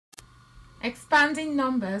Expanding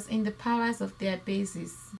numbers in the powers of their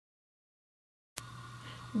bases.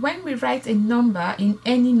 When we write a number in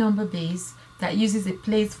any number base that uses a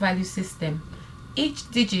place value system, each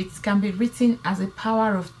digit can be written as a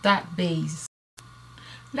power of that base.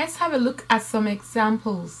 Let's have a look at some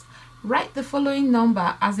examples. Write the following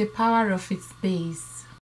number as a power of its base.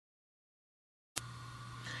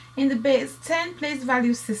 In the base 10 place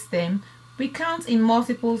value system, we count in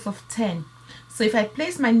multiples of 10. So if I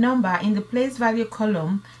place my number in the place value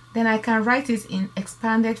column, then I can write it in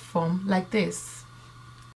expanded form like this.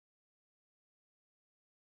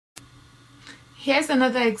 Here's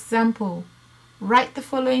another example. Write the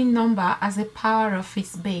following number as a power of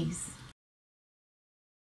its base.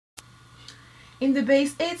 In the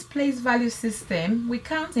base 8 place value system, we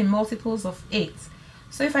count in multiples of 8.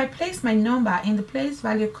 So if I place my number in the place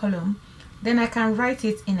value column, then I can write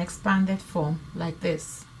it in expanded form like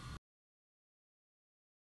this.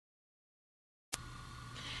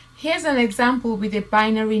 Here's an example with a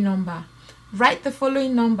binary number. Write the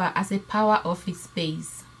following number as a power of its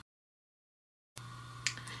base.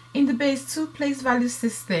 In the base 2 place value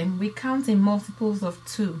system, we count in multiples of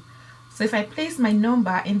 2. So if I place my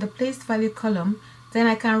number in the place value column, then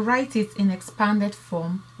I can write it in expanded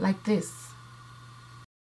form like this.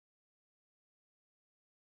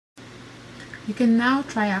 You can now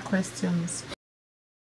try our questions.